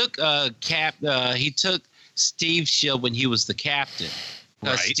took Steve's shield when he was the captain.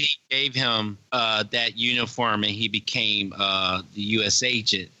 Right. Steve gave him that uniform, and he became the U.S.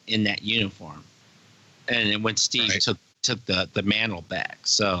 agent in that uniform. And then when Steve took the mantle back,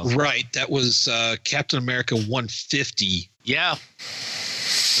 so that was Captain America 150. Yeah,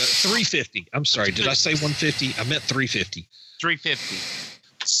 350. I'm sorry, did I say 150? I meant 350. 350.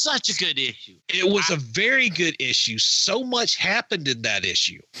 Such a good issue. It was a very good issue. So much happened in that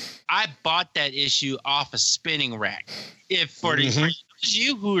issue. I bought that issue off a spinning rack. For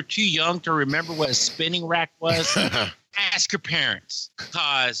you who are too young to remember what a spinning rack was, ask your parents,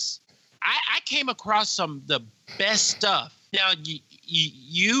 because I came across some of the best stuff. Now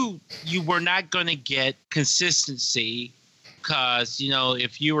you were not going to get consistency, because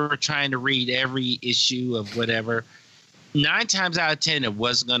if you were trying to read every issue of whatever, 9 times out of 10 it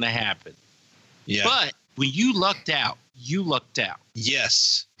wasn't going to happen. Yeah. But when you lucked out, you lucked out.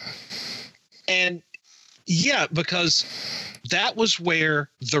 Yes. And yeah, because that was where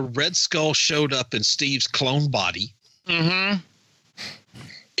the Red Skull showed up in Steve's clone body. Mm-hmm.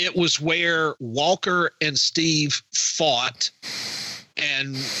 It was where Walker and Steve fought,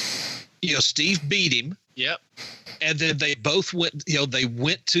 and Steve beat him. Yep. And then they both went. They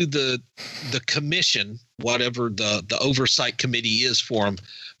went to the commission, whatever the oversight committee is for them,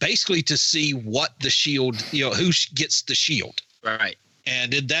 basically to see what the shield. Who gets the shield. Right.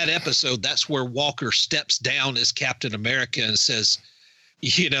 And in that episode, that's where Walker steps down as Captain America and says,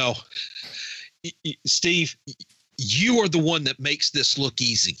 Steve, you are the one that makes this look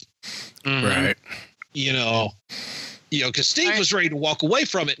easy. Mm-hmm. Right. Because Steve was ready to walk away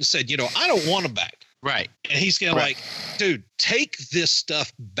from it and said, I don't want him back. Right. And he's going to dude, take this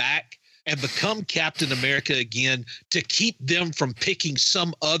stuff back and become Captain America again to keep them from picking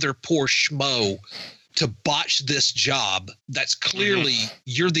some other poor schmo to botch this job. That's clearly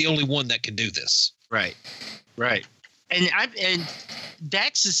you're the only one that can do this. Right. And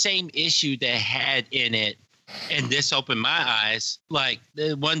that's the same issue that had in it, and this opened my eyes. Like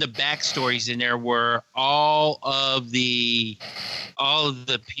one of the backstories in there were all the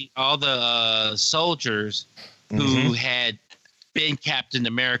soldiers who had been Captain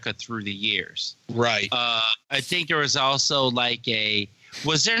America through the years. Right. I think there was also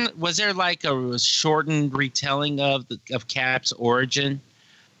was there like a shortened retelling of Cap's origin,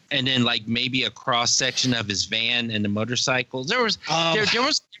 and then maybe a cross section of his van and the motorcycle? There was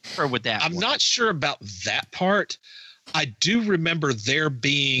with that. I'm not sure about that part. I do remember there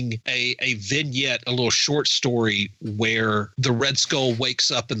being a vignette, a little short story where the Red Skull wakes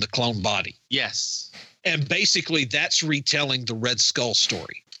up in the clone body. Yes. And basically that's retelling the Red Skull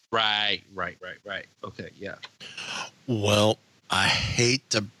story. Right. Okay, yeah. Well, I hate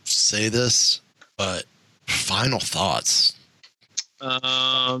to say this, but final thoughts.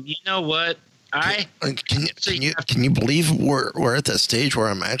 You know what? Can you believe we're at that stage where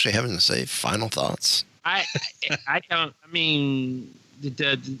I'm actually having to say final thoughts? I don't. I mean,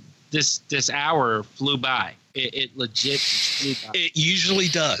 this hour flew by. It legit flew by. It usually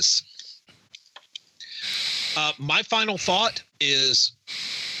does. My final thought is,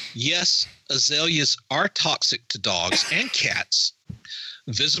 yes, azaleas are toxic to dogs and cats.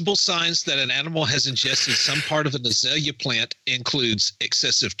 Visible signs that an animal has ingested some part of an azalea plant includes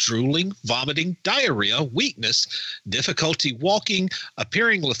excessive drooling, vomiting, diarrhea, weakness, difficulty walking,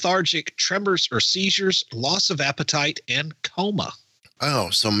 appearing lethargic, tremors or seizures, loss of appetite, and coma.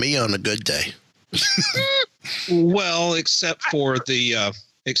 Oh, so me on a good day. Well, except for the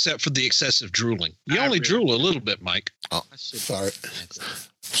excessive drooling. You only drool a little bit, Mike. Oh, sorry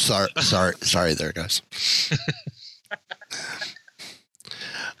there, guys.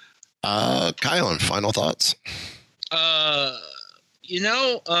 Kylan, final thoughts?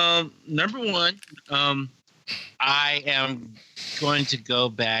 Number one, I am going to go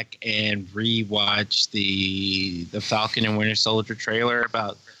back and rewatch the Falcon and Winter Soldier trailer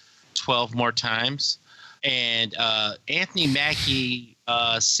about 12 more times. And Anthony Mackie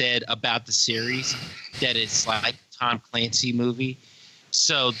said about the series that it's like a Tom Clancy movie.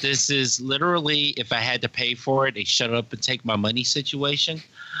 So this is literally, if I had to pay for it, a shut up and take my money situation.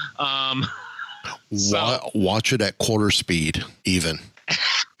 Watch it at quarter speed, even.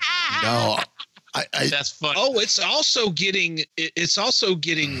 No, That's funny. Oh, it's also getting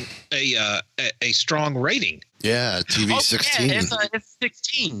a strong rating. Yeah, TV 16. Yeah, it's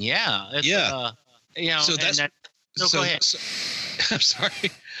 16. Yeah. So that's. Go ahead. I'm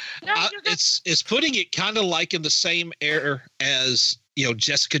sorry. It's putting it kind of like in the same air as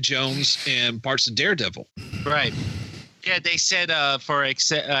Jessica Jones and parts of Daredevil. Right. Yeah, they said for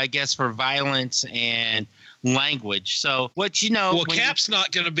violence and language. So Well, Cap's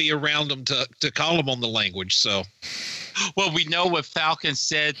not going to be around them to call them on the language. So. Well, we know what Falcon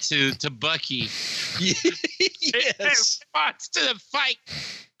said to Bucky. Yes. In response to the fight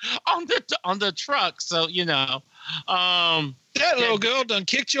on the truck. So that little girl done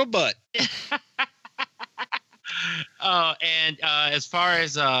kicked your butt. And as far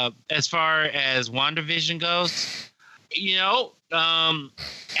as WandaVision goes,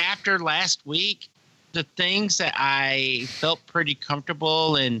 after last week, the things that I felt pretty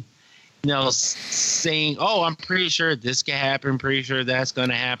comfortable in, saying, "Oh, I'm pretty sure this can happen. Pretty sure that's going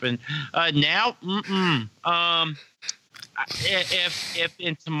to happen." Now, if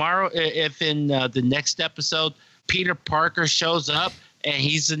in the next episode, Peter Parker shows up and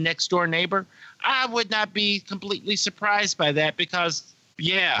he's the next door neighbor, I would not be completely surprised by that because,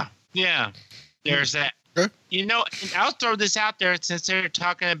 there's that. And I'll throw this out there since they're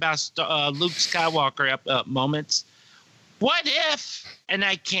talking about Luke Skywalker moments. What if, and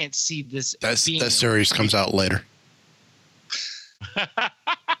I can't see this. That series comes out later.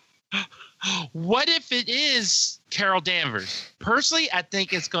 What if it is Carol Danvers? Personally, I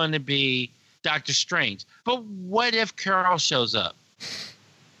think it's going to be Doctor Strange. But what if Carol shows up?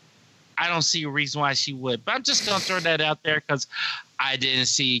 I don't see a reason why she would. But I'm just going to throw that out there because I didn't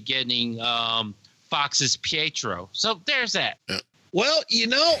see getting Fox's Pietro. So there's that. Well,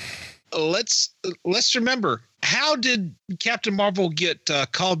 let's remember, how did Captain Marvel get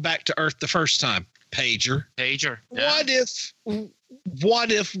called back to Earth the first time? Pager. Yeah.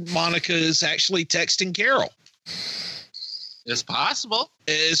 What if Monica is actually texting Carol? It's possible.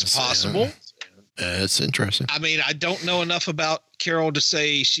 It's possible. It's interesting. I mean, I don't know enough about Carol to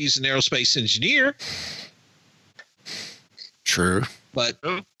say she's an aerospace engineer. True. But,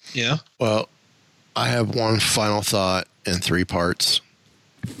 yeah. Well, I have one final thought in 3 parts.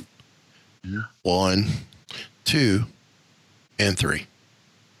 1, 2, and 3.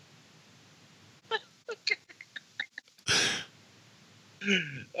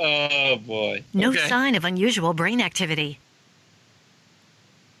 Oh, boy. No sign of unusual brain activity.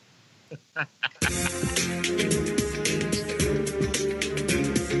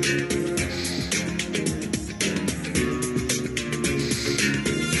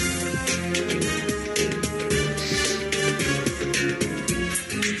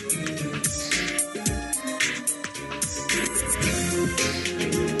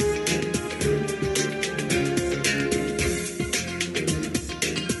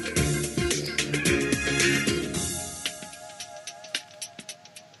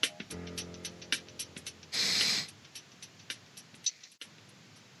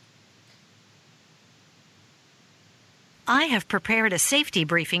 I have prepared a safety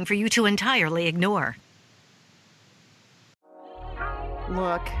briefing for you to entirely ignore.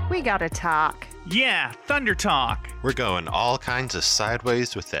 Look, we gotta talk. Yeah, Thunder Talk. We're going all kinds of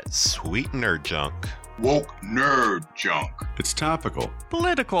sideways with that sweet nerd junk. Woke nerd junk. It's topical.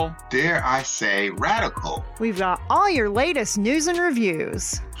 Political. Dare I say radical. We've got all your latest news and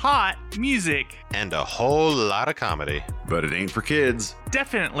reviews. Hot music. And a whole lot of comedy. But it ain't for kids.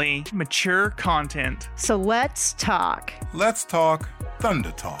 Definitely mature content. So let's talk. Let's talk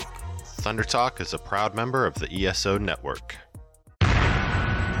Thunder Talk. Thunder Talk is a proud member of the ESO Network.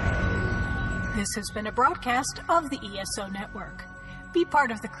 This has been a broadcast of the ESO Network. Be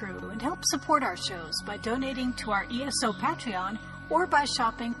part of the crew and help support our shows by donating to our ESO Patreon or by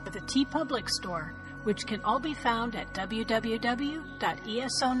shopping at the TeePublic store, which can all be found at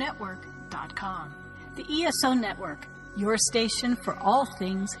www.esonetwork.com. The ESO Network, your station for all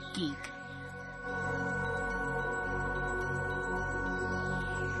things geek.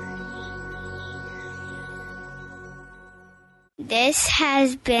 This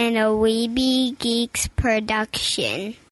has been a Weeby Geeks production.